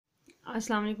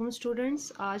अस्सलाम वालेकुम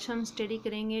स्टूडेंट्स, आज हम स्टडी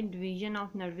करेंगे डिवीज़न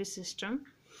ऑफ नर्वस सिस्टम।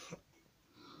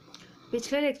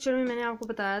 पिछले लेक्चर में मैंने आपको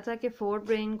बताया था कि फोर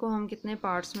ब्रेन को हम कितने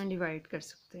पार्ट्स में डिवाइड कर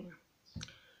सकते हैं।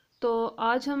 तो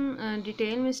आज हम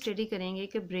डिटेल में स्टडी करेंगे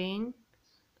कि ब्रेन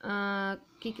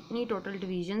की कितनी टोटल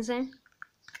डिवीजन्स हैं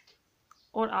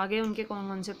और आगे उनके कौन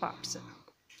कौन से पार्ट्स हैं।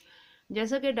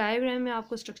 जैसा कि डायग्राम में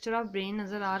आपको स्ट्रक्चर ऑफ ब्रेन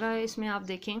नज़र आ रहा है, इसमें आप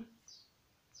देखें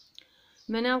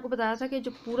मैंने आपको बताया था कि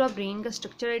जो पूरा ब्रेन का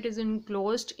स्ट्रक्चर है, it is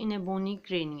enclosed in A bony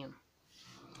cranium,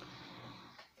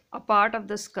 a part of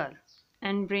the skull,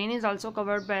 and brain is also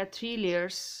covered by three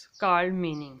layers called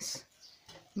meninges.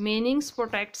 Meninges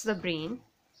protects the brain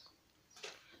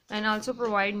and also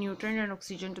provide nutrient and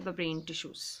oxygen to the brain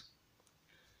tissues.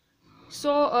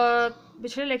 So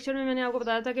पिछले lecture में मैंने आपको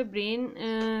बताया था कि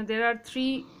brain there are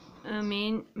three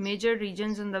major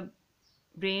regions in the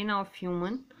brain of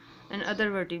human and other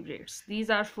vertebrates.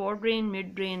 These are forebrain,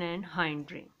 midbrain and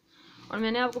hindbrain. और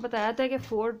मैंने आपको बताया था कि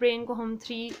फोर ब्रेन को हम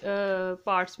थ्री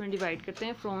पार्ट्स में डिवाइड करते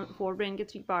हैं। फोर ब्रेन के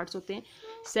थ्री पार्ट्स होते हैं,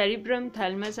 cerebrum,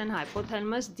 thalamus and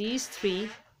hypothalamus. These three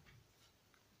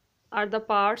are the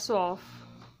parts of,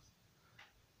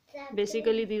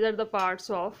 basically these are the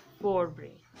parts of fore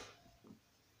brain.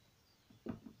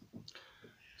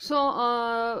 सो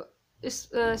इस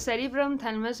cerebrum,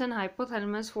 thalamus and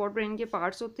hypothalamus fore brain के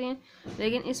parts होते हैं,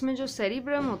 लेकिन इसमें जो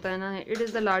सेरिब्रम होता है ना, it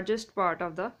is the largest part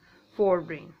of the fore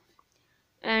brain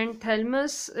and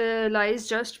thalamus lies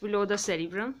just below the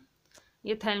cerebrum.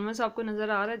 ये थैलमस आपको नज़र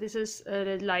आ रहा है, this is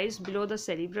lies below the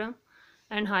cerebrum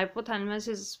and hypothalamus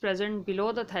is present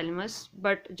below the thalamus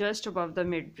but just above the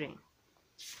mid brain.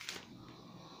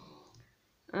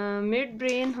 Mid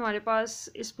brain हमारे पास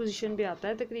इस position पे आता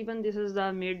है तकरीबन, this is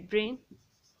the mid brain.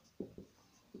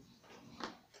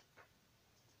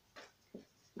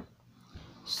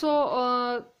 So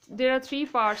there are three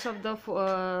parts of the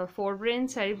forebrain: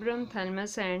 cerebrum,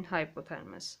 thalamus and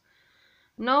hypothalamus.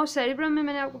 Now cerebrum में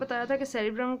मैंने आपको बताया था कि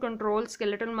cerebrum controls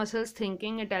skeletal muscles,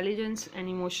 thinking, intelligence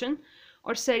and emotion।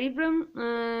 और cerebrum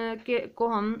को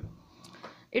हम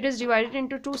it is divided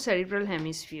into two cerebral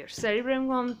hemispheres। cerebrum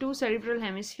को हम two cerebral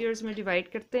hemispheres में divide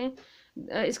करते हैं।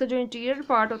 इसका जो interior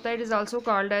part होता है, it is also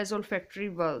called as olfactory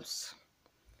bulbs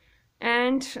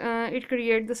and it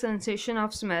creates the sensation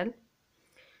of smell।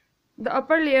 The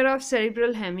upper layer of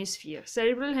cerebral hemisphere,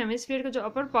 cerebral hemisphere का जो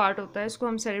अपर पार्ट होता है, इसको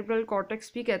हम सेरिब्रल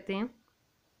कॉर्टेक्स भी कहते हैं।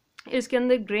 इसके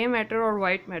अंदर ग्रे मैटर और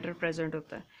वाइट मैटर प्रेजेंट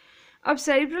होता है। अब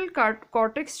सेरिब्रल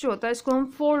कॉर्टेक्स जो होता है, इसको हम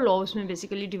फोर लोब्स में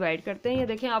बेसिकली डिवाइड करते हैं। ये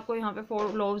देखें, आपको यहाँ पे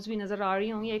फोर लोब्स भी नज़र आ रही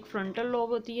होंगी। एक फ्रंटल लोब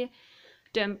होती है,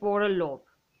 टेम्पोरल लोब,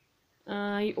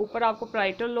 ये ऊपर आपको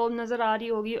प्राइटल लोब नज़र आ रही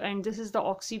होगी and this is the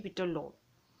occipital lobe.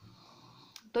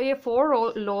 तो ये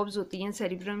फोर लोब्स होती हैं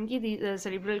सेरिब्रम की,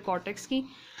 सेरिब्रल कॉर्टेक्स की।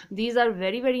 These are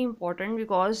very very important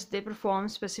because they perform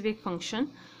specific function.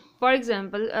 For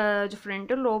example, जो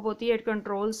फ्रंटल लोब होती है, it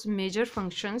controls major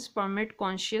functions, permit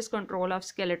conscious control of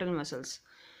skeletal muscles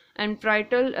and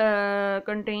parietal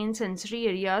contain sensory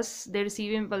areas, they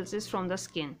receive impulses from the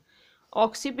skin.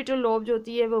 Occipital lobe जो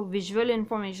होती है वो visual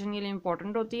information के लिए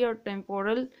important होती है और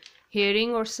टेम्पोरल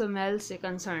हेयरिंग और स्मेल से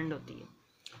कंसर्न होती है।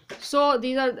 So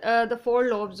these are the four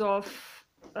lobes of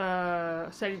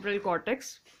cerebral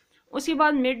cortex। उसके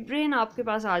बाद मिड ब्रेन आपके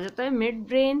पास आ जाता है। Mid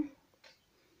brain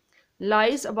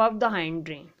lies above the hind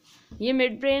brain. ये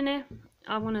मिड ब्रेन है,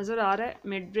 आपको नज़र आ रहा है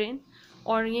मिड ब्रेन,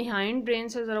 और ये हाइंड ब्रेन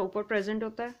से ज़रा ऊपर प्रेजेंट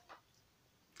होता है।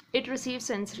 It receive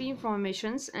sensory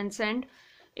informations and send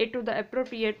it to the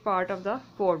appropriate part of the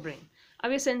fore brain.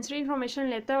 अब ये सेंसरी इंफॉर्मेशन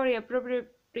लेता है और ये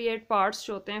अप्रोप्रिएट पार्ट्स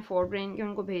जो होते हैं फोर ब्रेन के,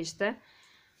 उनको भेजता है।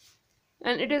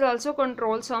 And it is also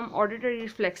control some auditory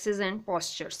reflexes and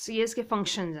postures. ये इसके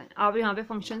फंक्शंस हैं। आप यहाँ पे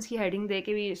फंक्शंस की हेडिंग दे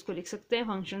के भी इसको लिख सकते हैं,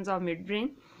 फंक्शंस ऑफ मिड ब्रेन।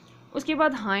 उसके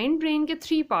बाद हाइंड ब्रेन के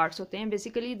थ्री पार्ट्स होते हैं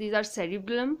basically, these are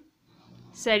cerebellum,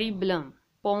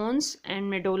 पोन्स and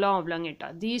medulla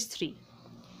oblongata.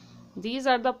 These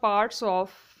are the parts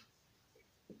of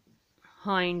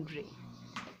hind brain.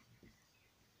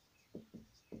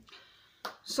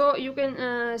 So you can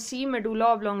see medulla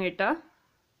oblongata,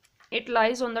 it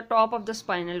lies on the top of the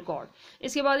spinal cord.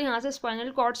 इसके बाद यहाँ से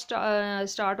spinal cord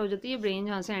start हो जाती है, brain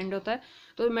जहाँ से and होता है।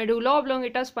 तो मेडुला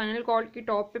ऑब्लांगेटा स्पाइनल कॉर्ड की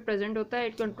टॉप पे प्रेजेंट होता है।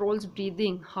 It controls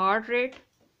breathing, heart rate,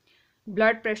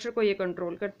 blood pressure को ये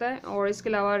कंट्रोल करता है, और इसके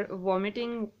अलावा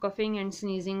वॉमिटिंग, कफिंग एंड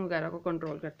स्नीजिंग वगैरह को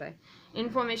कंट्रोल करता है।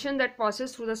 Information that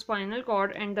passes through the spinal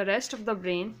cord and the rest of the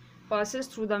brain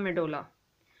passes through the medulla.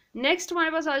 Next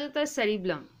हमारे पास आ जाता है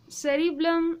cerebellum.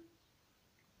 Cerebellum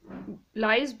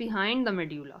lies behind the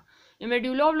medulla. ये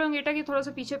मेडुला ऑब्लांगेटा के थोड़ा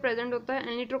सा पीछे प्रेजेंट होता है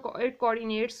and it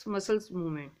coordinates muscles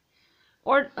movement.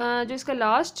 और जो इसका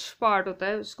लास्ट पार्ट होता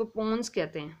है उसको पोन्स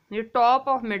कहते हैं। ये टॉप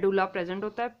ऑफ मेडुला प्रेजेंट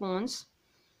होता है, पोन्स।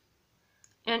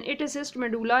 and it assists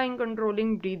medulla in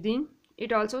controlling breathing.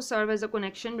 It also serves as a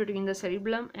connection between the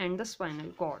cerebellum and the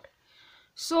spinal cord.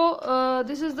 So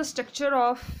this is the structure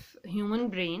of human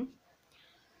brain.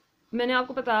 मैंने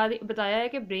आपको बताया है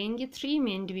कि brain की 3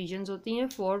 main divisions होती हैं,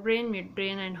 fore brain, mid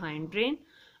brain and hind brain.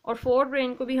 और fore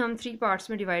brain को भी हम 3 पार्ट्स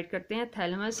में डिवाइड करते हैं,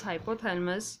 thalamus,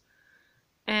 hypothalamus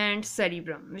and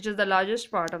cerebrum, which is the largest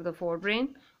part of the fore brain.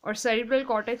 और सेरिब्रल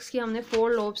कॉर्टेक्स की हमने 4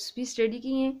 लोब्स भी स्टडी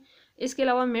की हैं. इसके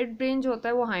अलावा मिड ब्रेन जो होता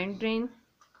है वो hind brain,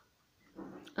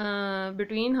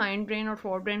 between hind brain और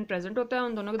फोर ब्रेन प्रेजेंट होता है,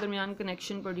 उन दोनों के दरमियान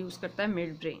कनेक्शन प्रोड्यूस करता है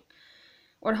मिड ब्रेन.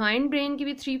 और हाइंड ब्रेन की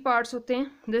भी 3 पार्ट्स होते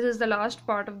हैं. This is the last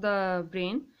part of the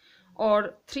brain. और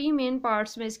 3 मेन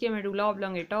पार्ट्स में इसके मेडुला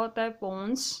ऑब्लोंगेटा होता है,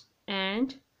 पोन्स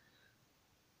and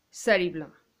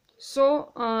cerebellum. So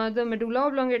the medulla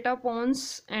oblongata, pons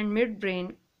and midbrain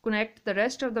connect the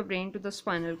rest of the brain to the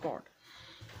spinal cord.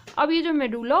 अब ये जो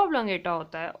medulla oblongata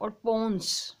होता है और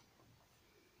pons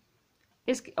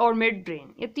इस और मिड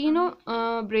ब्रेन, ये तीनों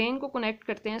ब्रेन को कनेक्ट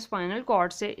करते हैं स्पाइनल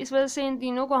कॉर्ड से. इस वजह से इन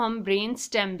तीनों को हम ब्रेन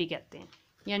स्टेम भी कहते हैं.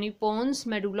 यानी पोन्स,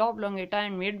 medulla oblongata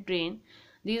and mid brain,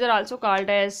 these are also called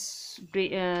as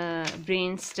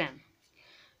brain stem.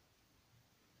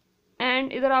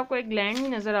 And इधर आपको एक ग्लैंड भी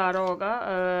नज़र आ रहा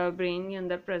होगा, ब्रेन के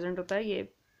अंदर प्रेजेंट होता है.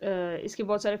 ये इसके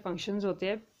बहुत सारे फंक्शंस होते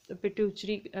हैं.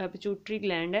 पिट्यूटरी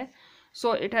ग्लैंड है.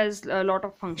 So it has lot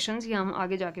of functions. ये हम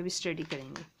आगे जाके भी स्टडी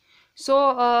करेंगे. सो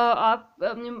आप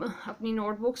अपनी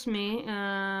नोटबुक्स में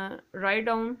write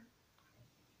down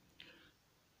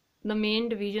the main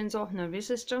divisions of nervous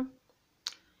system,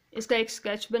 इसका एक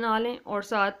स्केच बना लें. और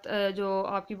साथ जो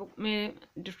आपकी बुक में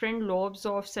different lobes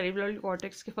of cerebral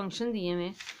cortex के फंक्शन दिए हुए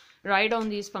हैं, write down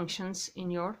these functions in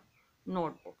your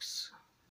notebooks.